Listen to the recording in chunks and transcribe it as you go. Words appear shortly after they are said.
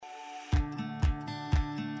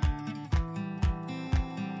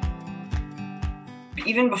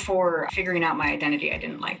Even before figuring out my identity, I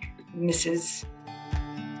didn't like Mrs.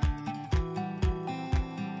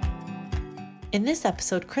 In this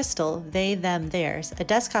episode, Crystal, they, them, theirs, a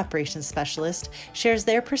desk operations specialist, shares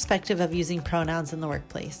their perspective of using pronouns in the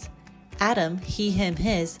workplace. Adam, he, him,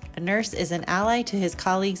 his, a nurse, is an ally to his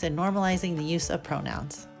colleagues in normalizing the use of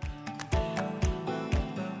pronouns.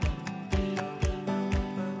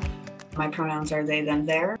 My pronouns are they, them,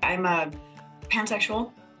 their. I'm a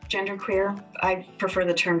pansexual, genderqueer. I prefer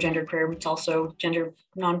the term genderqueer. It's also gender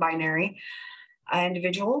non-binary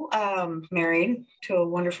individual, married to a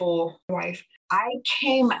wonderful wife. I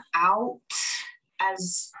came out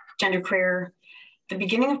as genderqueer the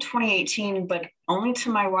beginning of 2018, but only to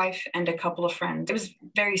my wife and a couple of friends. It was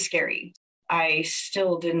very scary. I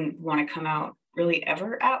still didn't want to come out really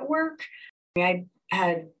ever at work. I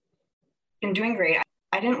had been doing great.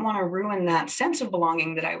 I didn't want to ruin that sense of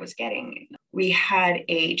belonging that I was getting. We had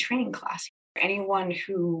a training class. Anyone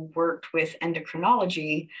who worked with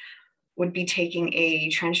endocrinology would be taking a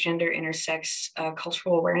transgender intersex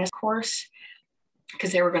cultural awareness course,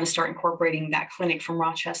 because they were going to start incorporating that clinic from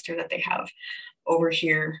Rochester that they have over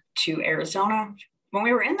here to Arizona. When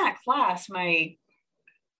we were in that class, my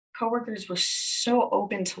coworkers were so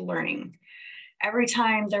open to learning. Every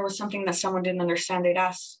time there was something that someone didn't understand, they'd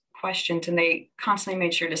ask questions, and they constantly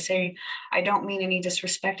made sure to say, I don't mean any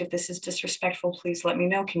disrespect. If this is disrespectful, please let me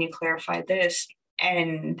know. Can you clarify this?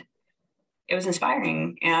 And it was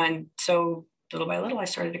inspiring. And so little by little, I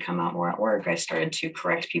started to come out more at work. I started to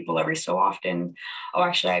correct people every so often. Oh,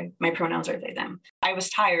 actually, my pronouns are they, them. I was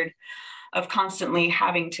tired of constantly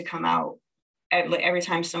having to come out every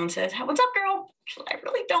time someone says, what's up, girl? I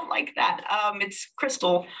really don't like that. It's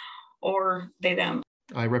Crystal or they, them.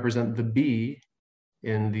 I represent the B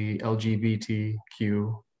in the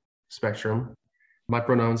LGBTQ spectrum. My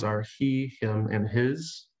pronouns are he, him, and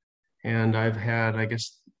his. And I've had, I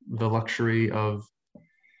guess, the luxury of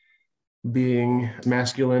being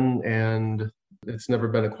masculine, and it's never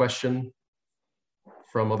been a question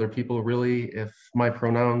from other people, really, if my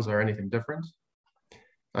pronouns are anything different.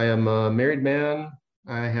 I am a married man.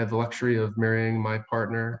 I had the luxury of marrying my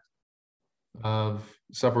partner of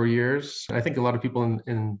several years. I think a lot of people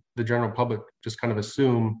in the general public just kind of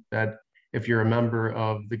assume that if you're a member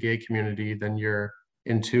of the gay community, then you're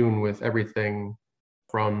in tune with everything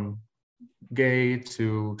from gay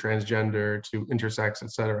to transgender to intersex,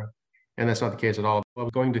 etc. And that's not the case at all. I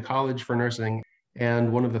was going to college for nursing,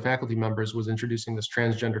 and one of the faculty members was introducing this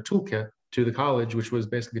transgender toolkit to the college, which was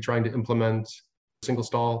basically trying to implement single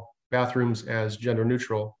stall bathrooms as gender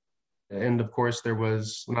neutral. And of course, it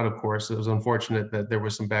was unfortunate that there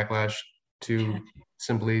was some backlash to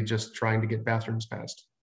simply just trying to get bathrooms passed.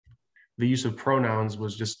 The use of pronouns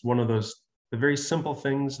was just one of the very simple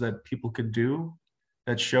things that people could do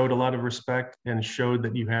that showed a lot of respect and showed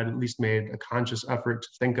that you had at least made a conscious effort to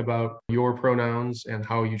think about your pronouns and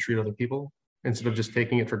how you treat other people instead of just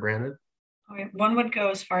taking it for granted. One would go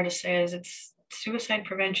as far to say as it's suicide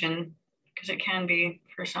prevention, because it can be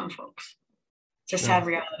for some folks. It's a sad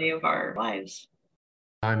reality of our lives.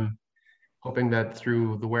 I'm hoping that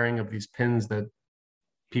through the wearing of these pins that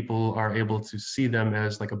people are able to see them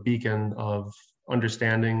as like a beacon of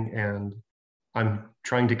understanding, and I'm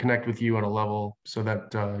trying to connect with you on a level so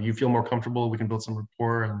that you feel more comfortable. We can build some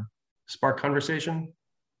rapport and spark conversation.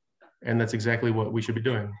 And that's exactly what we should be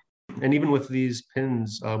doing. And even with these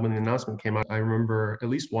pins, when the announcement came out, I remember at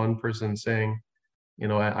least one person saying,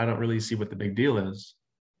 I don't really see what the big deal is.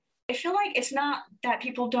 I feel like it's not that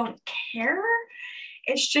people don't care.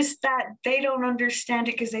 It's just that they don't understand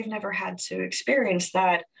it because they've never had to experience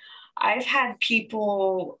that. I've had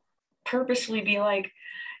people purposely be like,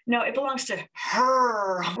 no, it belongs to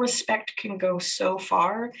her. Respect can go so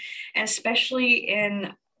far, and especially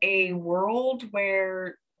in a world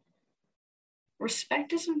where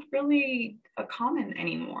respect isn't really a common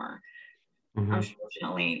anymore,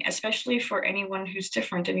 unfortunately, especially for anyone who's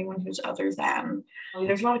different, anyone who's other than.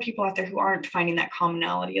 There's a lot of people out there who aren't finding that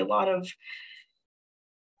commonality, a lot of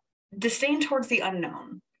disdain towards the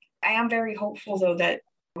unknown. I am very hopeful, though, that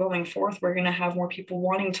going forth, we're going to have more people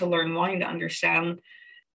wanting to learn, wanting to understand.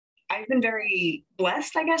 I've been very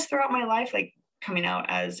blessed, I guess, throughout my life, like coming out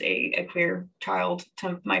as a queer child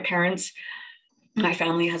to my parents. My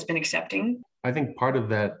family has been accepting. I think part of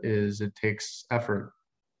that is it takes effort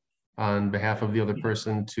on behalf of the other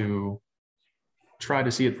person to try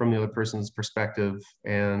to see it from the other person's perspective.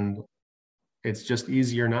 And it's just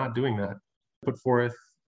easier not doing that. Put forth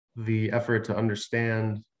the effort to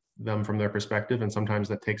understand them from their perspective. And sometimes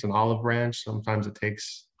that takes an olive branch. Sometimes it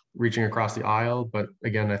takes reaching across the aisle. But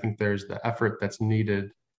again, I think there's the effort that's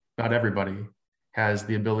needed. Not everybody, has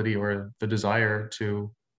the ability or the desire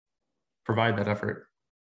to provide that effort.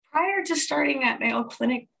 Prior to starting at Mayo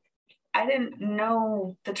Clinic, I didn't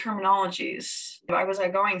know the terminologies. I was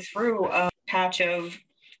going through a patch of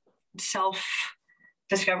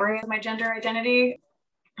self-discovery of my gender identity.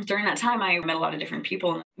 During that time, I met a lot of different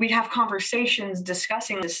people. We'd have conversations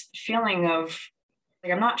discussing this feeling of,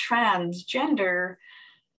 like, I'm not transgender,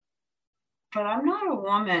 but I'm not a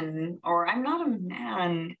woman, or I'm not a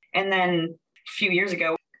man. And then a few years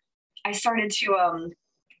ago, I started to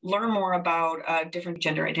learn more about different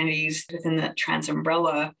gender identities within the trans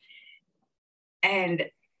umbrella. And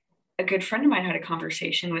a good friend of mine had a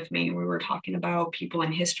conversation with me. We were talking about people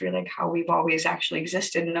in history, like how we've always actually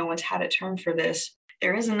existed and no one's had a term for this.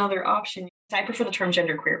 There is another option. I prefer the term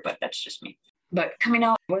genderqueer, but that's just me. But coming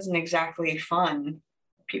out wasn't exactly fun.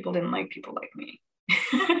 People didn't like people like me.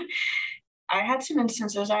 I had some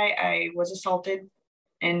instances. I was assaulted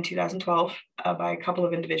in 2012 by a couple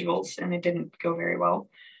of individuals, and it didn't go very well.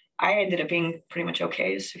 I ended up being pretty much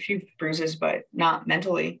okay. Just a few bruises, but not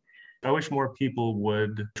mentally. I wish more people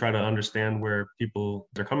would try to understand where people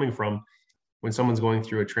are coming from when someone's going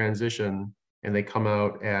through a transition and they come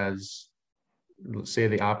out as, let's say,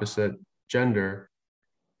 the opposite gender.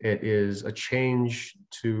 It is a change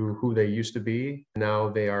to who they used to be. Now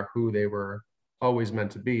they are who they were always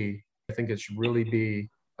meant to be. I think it should really be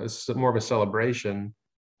more of a celebration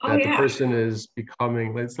that the person is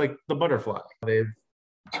becoming. It's like the butterfly. They've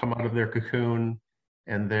come out of their cocoon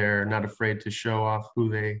and they're not afraid to show off who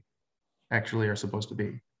they actually are supposed to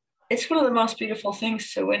be. It's one of the most beautiful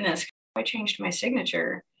things to witness. I changed my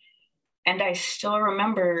signature, and I still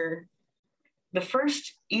remember the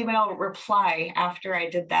first email reply after I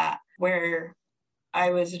did that, where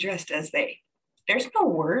I was addressed as they. There's no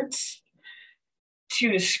words to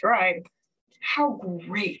describe how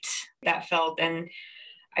great that felt. And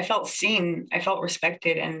I felt seen, I felt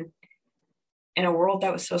respected. And in a world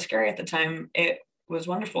that was so scary at the time, it was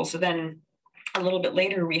wonderful. So then a little bit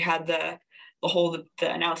later, we had the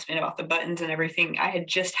announcement about the buttons and everything. I had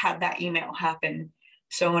just had that email happen.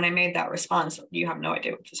 So when I made that response, you have no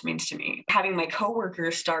idea what this means to me. Having my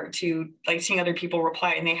coworkers start to, like, seeing other people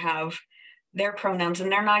reply and they have their pronouns and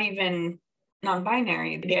they're not even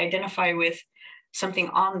non-binary. They identify with something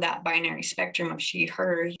on that binary spectrum of she,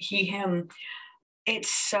 her, he, him. It's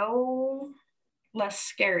so less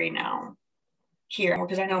scary now here,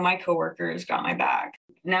 because I know my coworkers got my back.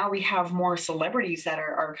 Now we have more celebrities that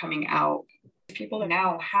are coming out. People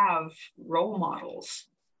now have role models.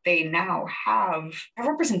 They now have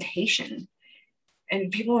representation.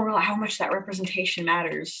 And people don't realize how much that representation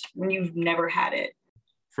matters when you've never had it.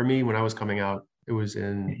 For me, when I was coming out, it was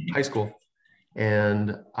in high school.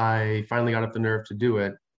 And I finally got up the nerve to do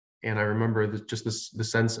it. And I remember the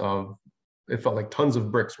sense of, it felt like tons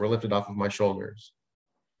of bricks were lifted off of my shoulders.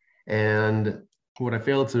 And what I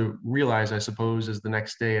failed to realize, I suppose, is the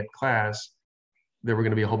next day at class, there were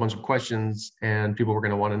going to be a whole bunch of questions and people were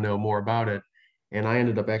going to want to know more about it. And I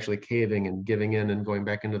ended up actually caving and giving in and going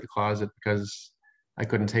back into the closet because I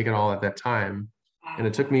couldn't take it all at that time. And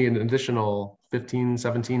it took me an additional 15,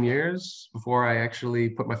 17 years before I actually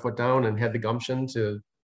put my foot down and had the gumption to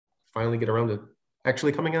finally get around to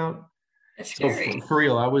actually coming out. It's scary. So for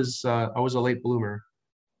real, I was a late bloomer.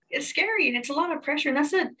 It's scary and it's a lot of pressure. And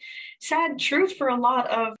that's a sad truth for a lot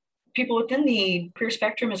of people within the queer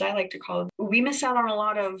spectrum, as I like to call it. We miss out on a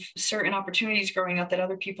lot of certain opportunities growing up that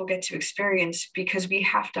other people get to experience because we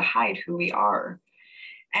have to hide who we are.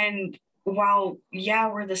 And while,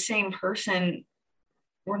 we're the same person,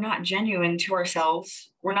 we're not genuine to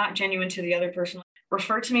ourselves. We're not genuine to the other person.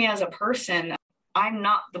 Refer to me as a person. I'm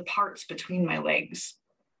not the parts between my legs.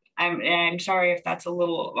 I'm sorry if that's a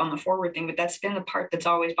little on the forward thing, but that's been the part that's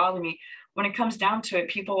always bothered me. When it comes down to it,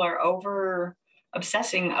 people are over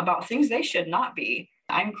obsessing about things they should not be.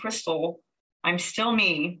 I'm Crystal. I'm still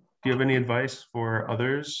me. Do you have any advice for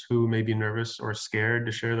others who may be nervous or scared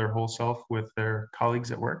to share their whole self with their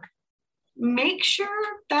colleagues at work? Make sure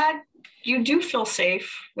that you do feel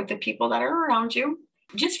safe with the people that are around you,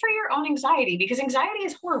 just for your own anxiety, because anxiety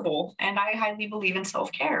is horrible. And I highly believe in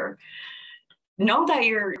self-care. Know that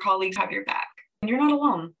your colleagues have your back and you're not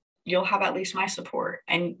alone. You'll have at least my support.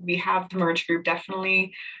 And we have the Merge group.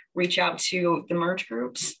 Definitely reach out to the Merge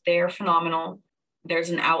groups. They are phenomenal. There's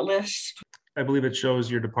an outlet. I believe it shows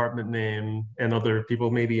your department name and other people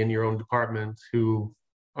maybe in your own department who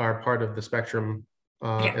are part of the spectrum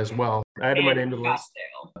as well. I added my name to the list.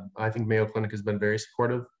 I think Mayo Clinic has been very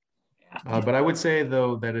supportive. But I would say,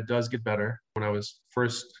 though, that it does get better. When I was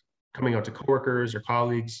first coming out to coworkers or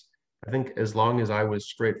colleagues, I think as long as I was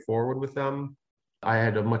straightforward with them, I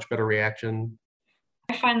had a much better reaction.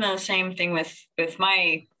 I find the same thing with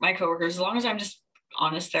my coworkers. As long as I'm just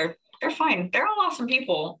honest, they're fine. They're all awesome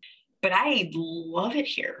people, but I love it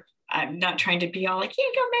here. I'm not trying to be all like, yeah,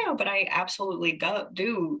 go Mayo, but I absolutely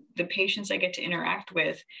do. The patients I get to interact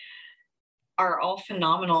with are all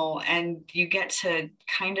phenomenal, and you get to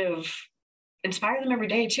kind of inspire them every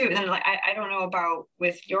day too. And then like, I don't know about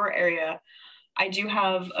with your area, I do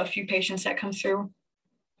have a few patients that come through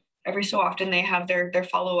every so often. They have their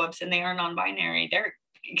follow-ups and they are non-binary. They're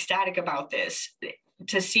ecstatic about this.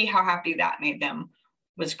 To see how happy that made them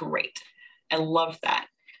was great. I loved that.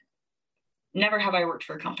 Never have I worked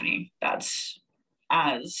for a company that's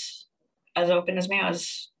as open as Mayo,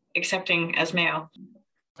 as accepting as Mayo.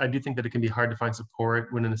 I do think that it can be hard to find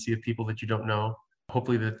support when in a sea of people that you don't know.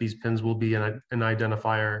 Hopefully that these pins will be an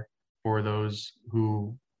identifier for those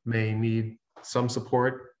who may need some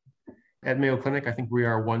support. At Mayo Clinic, I think we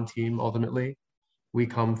are one team ultimately. We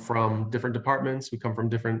come from different departments. We come from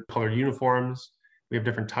different colored uniforms. We have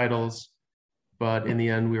different titles. But in the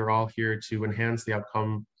end, we are all here to enhance the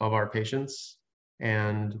outcome of our patients.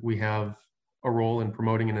 And we have a role in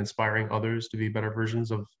promoting and inspiring others to be better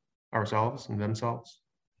versions of ourselves and themselves.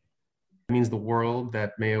 It means the world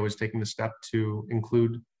that Mayo is taking the step to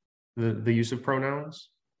include the use of pronouns.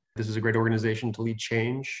 This is a great organization to lead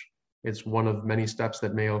change. It's one of many steps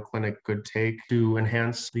that Mayo Clinic could take to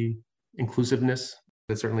enhance the inclusiveness.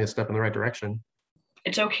 It's certainly a step in the right direction.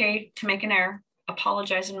 It's okay to make an error.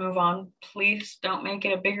 Apologize and move on. Please don't make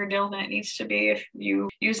it a bigger deal than it needs to be. If you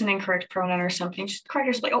use an incorrect pronoun or something, just correct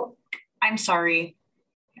yourself, like, oh, I'm sorry.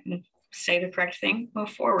 And say the correct thing, move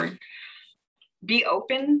forward. Be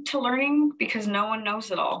open to learning because no one knows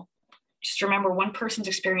it all. Just remember, one person's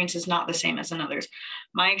experience is not the same as another's.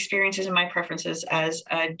 My experiences and my preferences as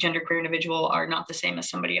a genderqueer individual are not the same as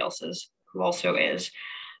somebody else's who also is.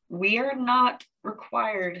 We are not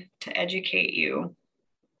required to educate you,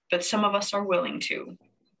 but some of us are willing to.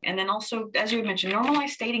 And then also, as you mentioned, normalize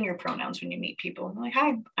stating your pronouns when you meet people. Like,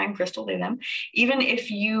 hi, I'm Crystal, they, them. Even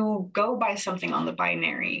if you go by something on the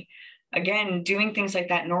binary, again, doing things like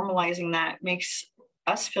that, normalizing that makes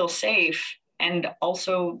us feel safe. And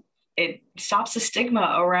also it stops the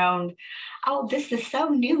stigma around, oh, this is so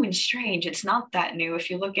new and strange. It's not that new. If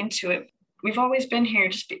you look into it, we've always been here.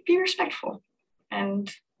 Just be respectful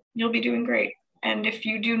and you'll be doing great. And if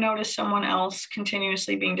you do notice someone else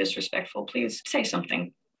continuously being disrespectful, please say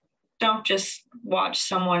something. Don't just watch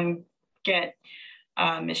someone get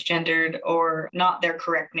misgendered or not their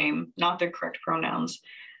correct name, not their correct pronouns.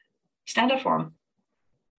 Stand up for them.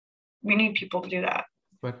 We need people to do that.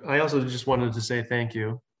 But I also just wanted to say thank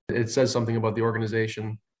you. It says something about the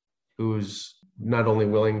organization who's not only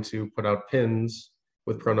willing to put out pins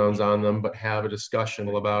with pronouns on them, but have a discussion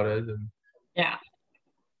about it. And yeah.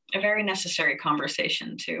 A very necessary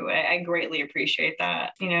conversation too. I greatly appreciate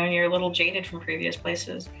that. You know, you're a little jaded from previous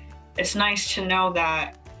places. It's nice to know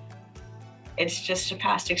that it's just a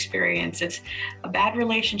past experience. It's a bad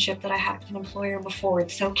relationship that I had with an employer before.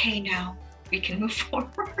 It's okay now. We can move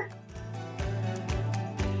forward.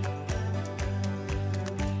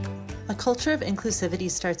 A culture of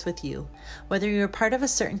inclusivity starts with you. Whether you're part of a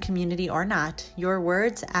certain community or not, your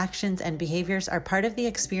words, actions, and behaviors are part of the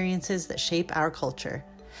experiences that shape our culture.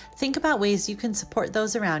 Think about ways you can support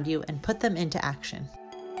those around you and put them into action.